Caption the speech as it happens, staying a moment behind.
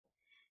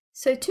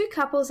So two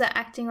couples are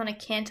acting on a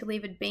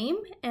cantilevered beam,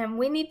 and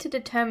we need to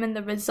determine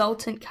the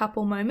resultant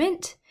couple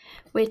moment,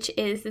 which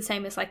is the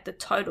same as like the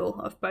total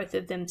of both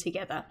of them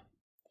together.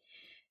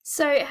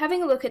 So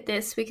having a look at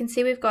this, we can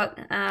see we've got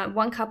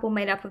one couple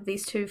made up of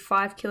these two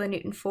 5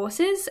 kilonewton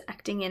forces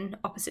acting in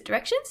opposite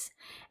directions,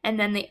 and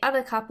then the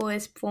other couple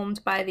is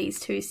formed by these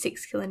two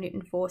 6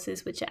 kilonewton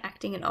forces which are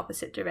acting in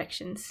opposite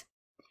directions.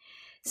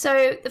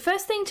 So the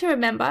first thing to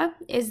remember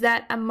is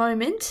that a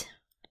moment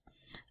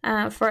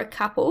for a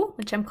couple,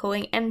 which I'm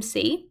calling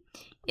MC,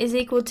 is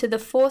equal to the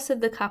force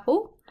of the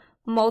couple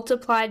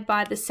multiplied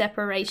by the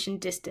separation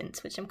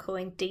distance, which I'm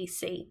calling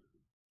DC.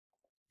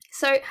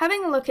 So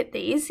having a look at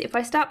these, if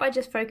I start by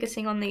just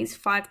focusing on these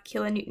 5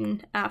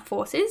 kilonewton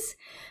forces,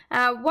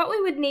 what we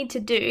would need to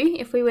do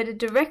if we were to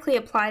directly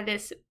apply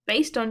this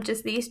based on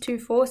just these two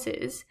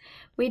forces,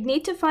 we'd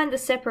need to find the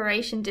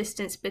separation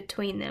distance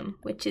between them,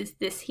 which is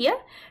this here.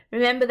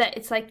 Remember that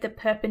it's like the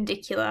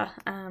perpendicular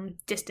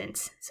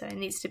distance, so it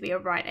needs to be a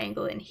right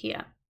angle in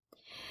here.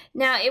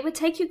 Now, it would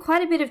take you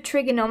quite a bit of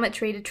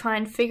trigonometry to try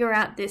and figure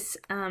out this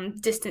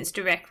distance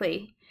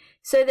directly.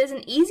 So there's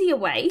an easier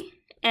way,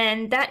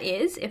 and that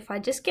is, if I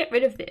just get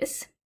rid of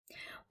this,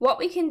 what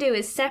we can do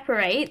is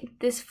separate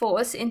this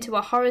force into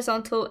a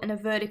horizontal and a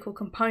vertical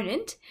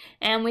component,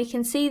 and we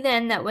can see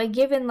then that we're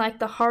given like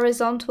the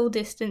horizontal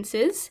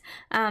distances,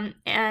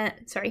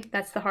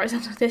 that's the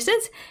horizontal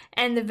distance,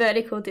 and the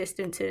vertical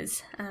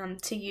distances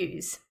to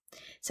use.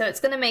 So it's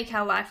going to make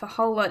our life a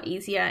whole lot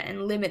easier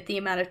and limit the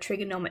amount of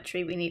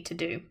trigonometry we need to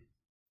do.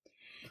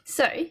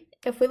 So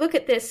if we look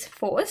at this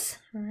force,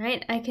 all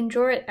right, I can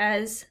draw it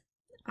as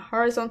a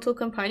horizontal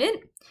component,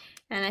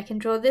 and I can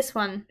draw this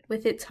one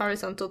with its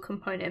horizontal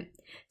component.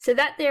 So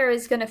that there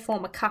is going to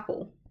form a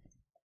couple.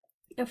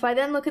 If I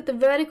then look at the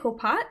vertical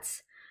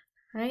parts,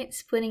 right,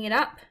 splitting it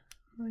up,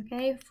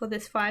 okay, for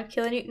this 5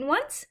 kilonewton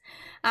ones,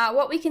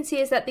 what we can see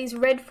is that these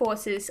red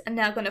forces are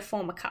now going to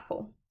form a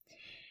couple.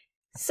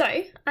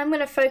 So I'm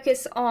going to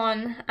focus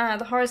on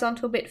the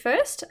horizontal bit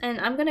first,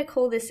 and I'm going to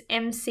call this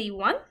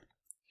MC1.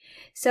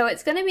 So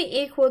it's going to be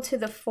equal to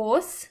the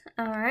force,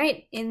 all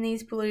right, in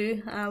these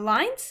blue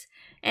lines,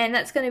 and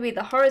that's going to be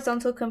the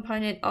horizontal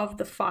component of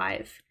the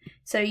 5.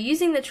 So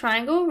using the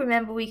triangle,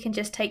 remember we can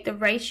just take the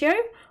ratio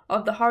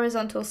of the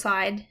horizontal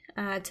side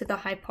to the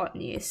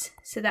hypotenuse.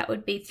 So that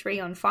would be 3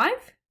 on 5.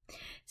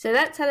 So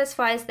that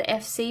satisfies the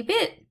FC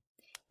bit.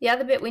 The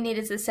other bit we need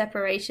is the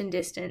separation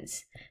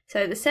distance.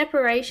 So the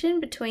separation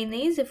between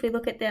these, if we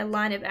look at their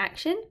line of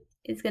action,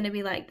 is going to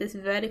be like this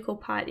vertical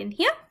part in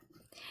here.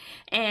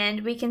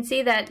 And we can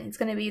see that it's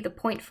going to be the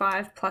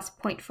 0.5 plus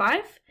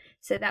 0.5,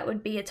 so that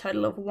would be a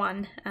total of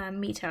 1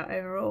 meter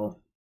overall.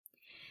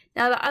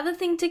 Now the other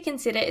thing to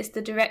consider is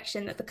the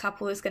direction that the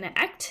couple is going to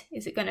act.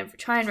 Is it going to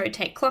try and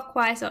rotate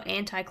clockwise or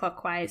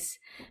anti-clockwise?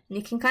 And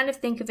you can kind of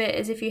think of it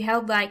as if you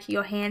held like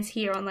your hands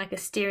here on like a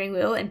steering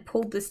wheel and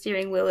pulled the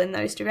steering wheel in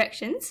those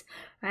directions,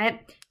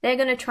 right? They're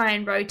going to try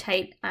and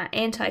rotate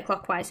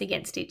anti-clockwise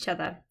against each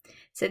other.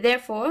 So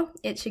therefore,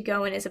 it should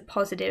go in as a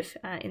positive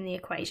in the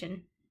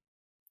equation.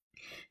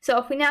 So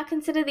if we now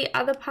consider the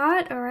other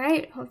part, all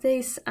right, of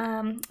these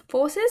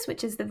forces,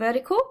 which is the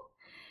vertical,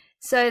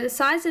 so the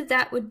size of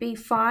that would be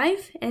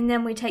 5, and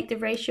then we take the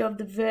ratio of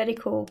the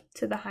vertical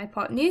to the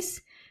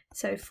hypotenuse,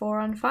 so 4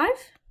 on 5,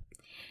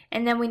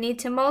 and then we need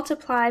to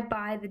multiply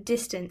by the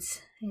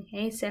distance,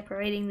 okay,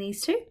 separating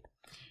these two,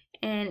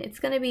 and it's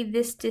going to be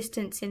this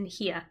distance in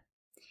here.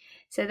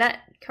 So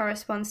that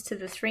corresponds to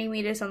the 3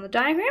 meters on the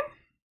diagram,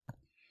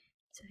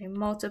 so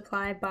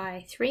multiply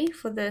by 3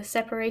 for the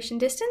separation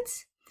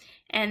distance.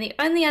 And the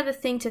only other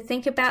thing to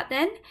think about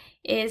then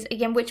is,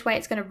 again, which way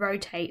it's going to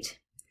rotate.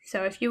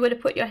 So if you were to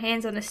put your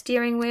hands on a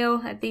steering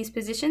wheel at these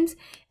positions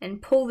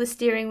and pull the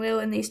steering wheel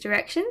in these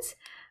directions,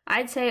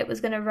 I'd say it was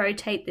going to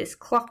rotate this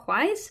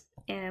clockwise,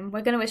 and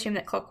we're going to assume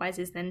that clockwise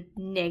is then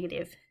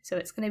negative. So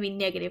it's going to be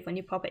negative when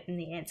you pop it in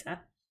the answer.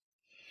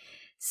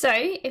 So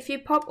if you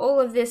pop all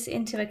of this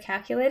into a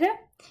calculator,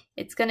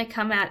 it's going to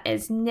come out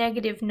as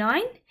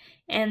 -9,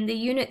 and the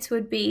units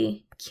would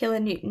be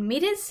kilonewton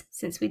meters,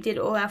 since we did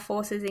all our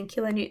forces in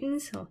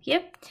kilonewtons, or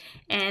here,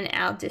 and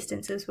our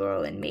distances were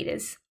all in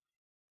meters.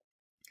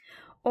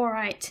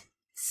 Alright,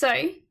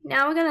 so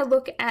now we're going to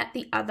look at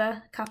the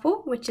other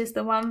couple, which is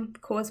the one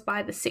caused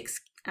by the 6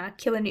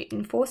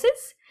 kilonewton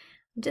forces.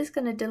 I'm just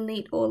going to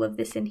delete all of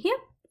this in here,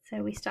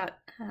 so we start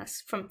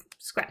from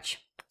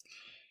scratch.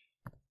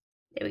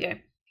 There we go.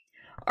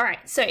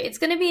 Alright, so it's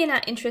going to be in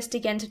our interest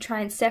again to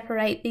try and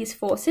separate these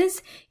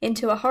forces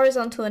into a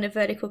horizontal and a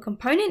vertical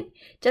component,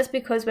 just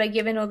because we're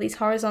given all these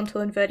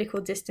horizontal and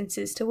vertical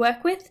distances to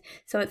work with,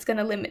 so it's going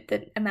to limit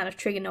the amount of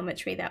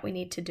trigonometry that we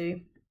need to do.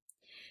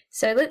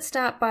 So let's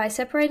start by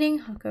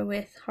separating. I'll go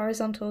with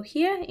horizontal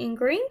here in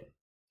green,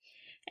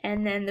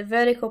 and then the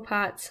vertical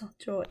parts I'll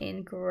draw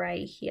in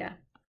grey here.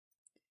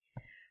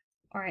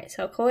 Alright,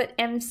 so I'll call it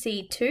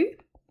MC2.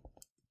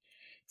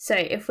 So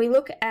if we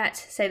look at,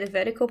 say, the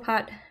vertical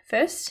part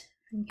first,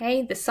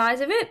 okay, the size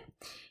of it,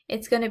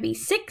 it's going to be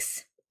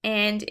 6,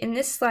 and in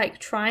this like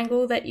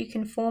triangle that you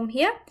can form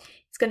here,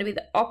 it's going to be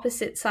the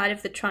opposite side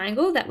of the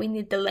triangle that we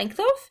need the length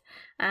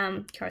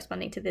of,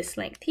 corresponding to this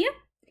length here.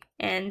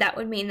 And that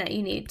would mean that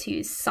you need to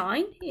use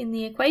sine in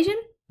the equation.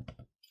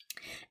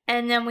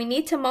 And then we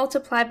need to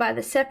multiply by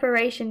the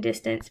separation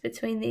distance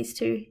between these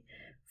two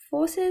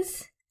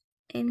forces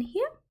in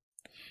here.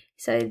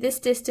 So this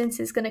distance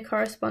is going to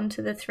correspond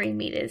to the 3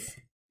 meters.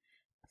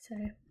 So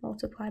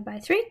multiply by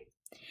 3.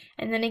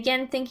 And then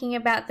again, thinking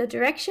about the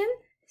direction.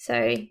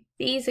 So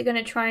these are going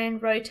to try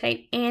and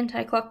rotate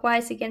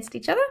anti-clockwise against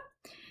each other.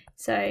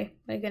 So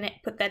we're going to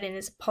put that in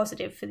as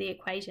positive for the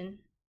equation.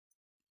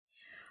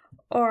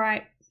 All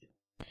right.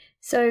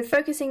 So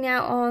focusing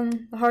now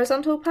on the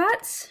horizontal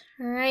parts.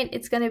 All right,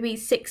 it's going to be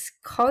 6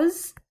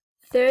 cos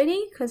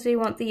 30 because we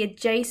want the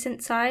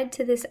adjacent side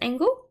to this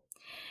angle.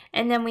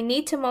 And then we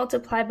need to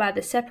multiply by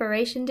the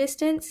separation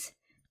distance.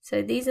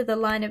 So these are the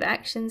line of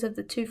actions of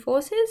the two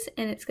forces,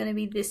 and it's going to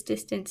be this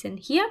distance in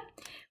here,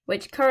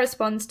 which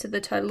corresponds to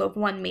the total of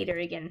 1 meter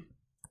again.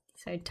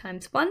 So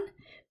times 1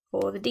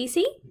 for the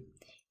DC.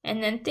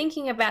 And then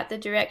thinking about the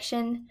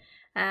direction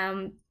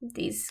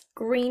these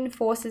green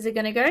forces are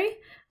going to go,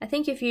 I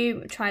think if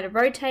you try to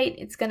rotate,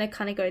 it's going to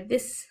kind of go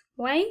this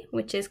way,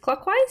 which is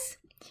clockwise.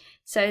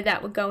 So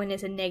that would go in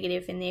as a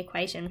negative in the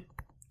equation.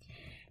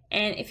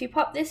 And if you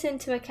pop this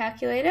into a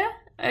calculator,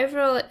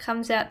 overall it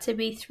comes out to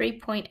be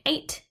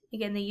 3.8.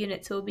 Again, the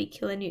units will be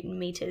kilonewton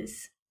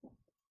meters.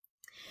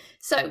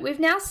 So we've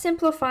now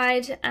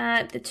simplified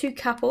the two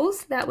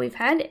couples that we've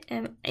had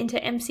into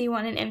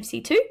MC1 and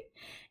MC2.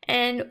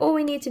 And all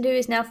we need to do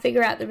is now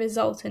figure out the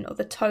resultant, or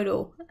the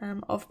total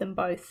of them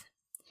both.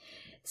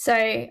 So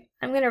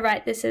I'm going to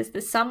write this as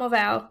the sum of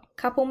our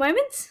couple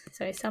moments.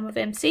 So sum of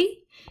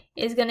MC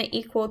is going to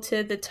equal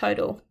to the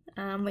total,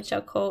 which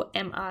I'll call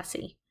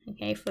MRC.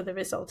 Okay, for the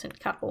resultant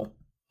couple.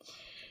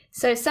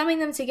 So summing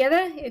them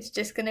together, it's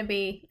just going to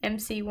be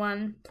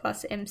MC1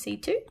 plus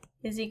MC2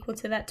 is equal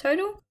to that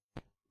total.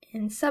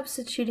 And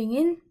substituting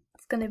in,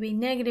 it's going to be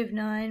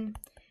 -9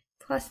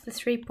 plus the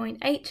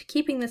 3.8,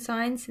 keeping the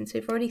signs since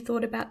we've already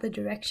thought about the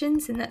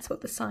directions, and that's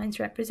what the signs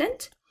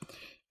represent,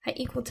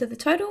 equal to the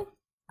total.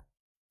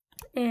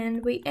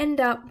 And we end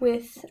up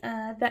with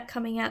that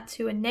coming out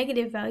to a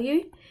negative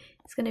value.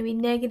 It's going to be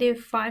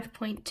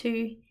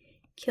 -5.2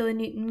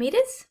 kilonewton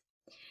meters.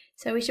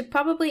 So we should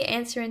probably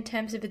answer in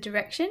terms of a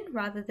direction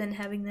rather than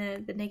having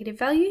the negative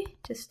value,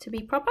 just to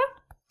be proper.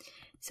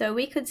 So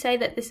we could say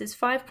that this is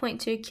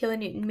 5.2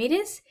 kilonewton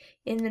meters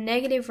in the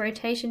negative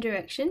rotation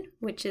direction,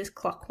 which is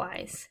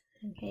clockwise.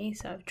 Okay,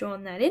 so I've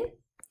drawn that in.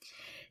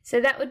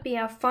 So that would be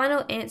our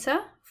final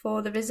answer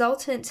for the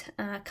resultant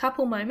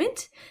couple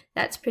moment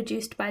that's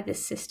produced by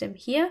this system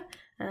here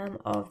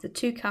of the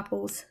two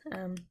couples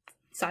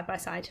side by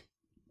side.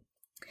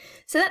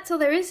 So that's all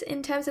there is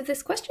in terms of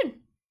this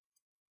question.